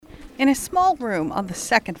In a small room on the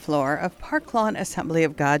second floor of Park Lawn Assembly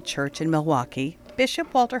of God Church in Milwaukee,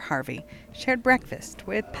 Bishop Walter Harvey shared breakfast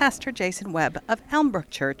with Pastor Jason Webb of Elmbrook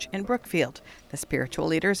Church in Brookfield, the spiritual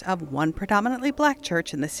leaders of one predominantly black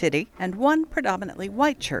church in the city and one predominantly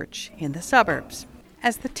white church in the suburbs.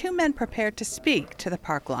 As the two men prepared to speak to the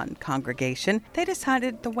Park Lawn congregation, they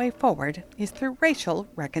decided the way forward is through racial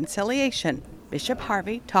reconciliation. Bishop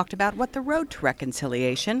Harvey talked about what the road to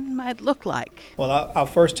reconciliation might look like. Well, I'll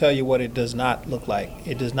first tell you what it does not look like.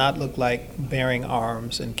 It does not look like bearing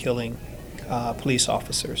arms and killing police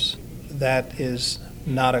officers. That is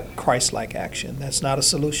not a Christ-like action. That's not a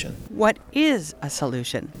solution. What is a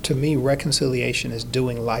solution? To me, reconciliation is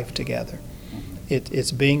doing life together.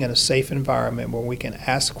 It's being in a safe environment where we can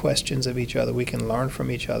ask questions of each other, we can learn from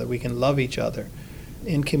each other, we can love each other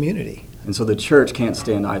in community. And so the church can't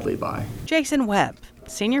stand idly by. Jason Webb,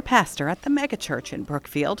 senior pastor at the megachurch in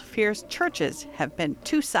Brookfield, fears churches have been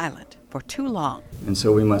too silent for too long. And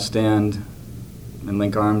so we must stand and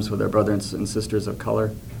link arms with our brothers and sisters of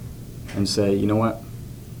color and say, you know what,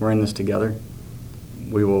 we're in this together.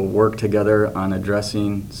 We will work together on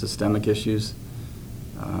addressing systemic issues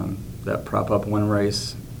that prop up one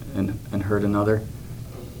race and hurt another.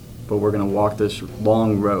 But we're going to walk this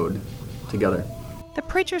long road together. The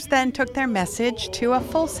preachers then took their message to a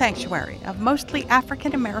full sanctuary of mostly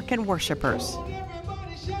African American worshipers.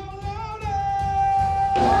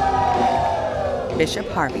 Bishop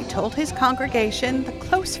Harvey told his congregation the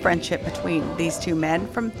close friendship between these two men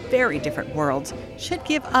from very different worlds should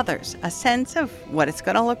give others a sense of what it's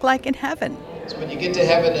going to look like in heaven. So when you get to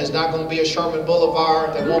heaven, there's not going to be a Sherman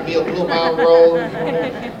Boulevard, there won't be a Blue Mountain Road,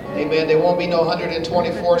 amen, there won't be no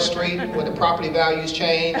 124th Street when the property values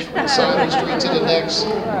change from the side of the street to the next,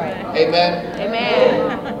 amen?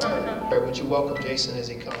 Amen. Would you welcome Jason as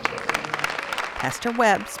he comes? Pastor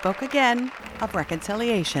Webb spoke again of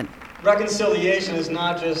reconciliation. Reconciliation is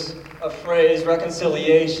not just a phrase.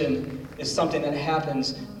 Reconciliation is something that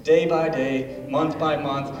happens day by day, month by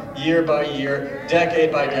month, year by year,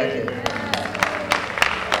 decade by decade.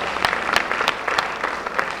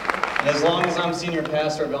 And as long as I'm senior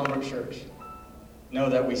pastor of Elmbrook Church, know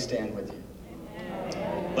that we stand with you.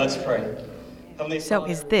 Let's pray. So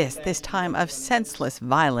is this time of senseless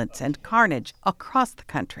violence and carnage across the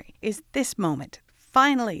country, is this moment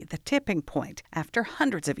finally the tipping point after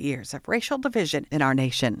hundreds of years of racial division in our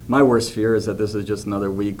nation? My worst fear is that this is just another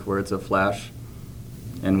week where it's a flash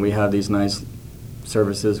and we have these nice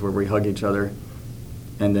services where we hug each other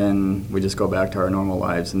and then we just go back to our normal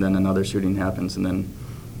lives and then another shooting happens and then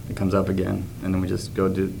it comes up again and then we just go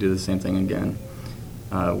do the same thing again.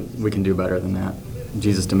 We can do better than that.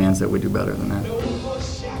 Jesus demands that we do better than that. No more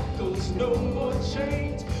shackles, no more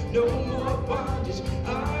chains, no more bondage.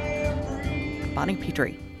 I am free. Bonnie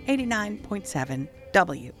Petrie, 89.7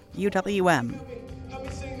 WUWM. Let me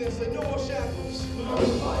sing this. No more shackles,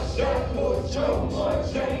 no more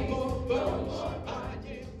chains.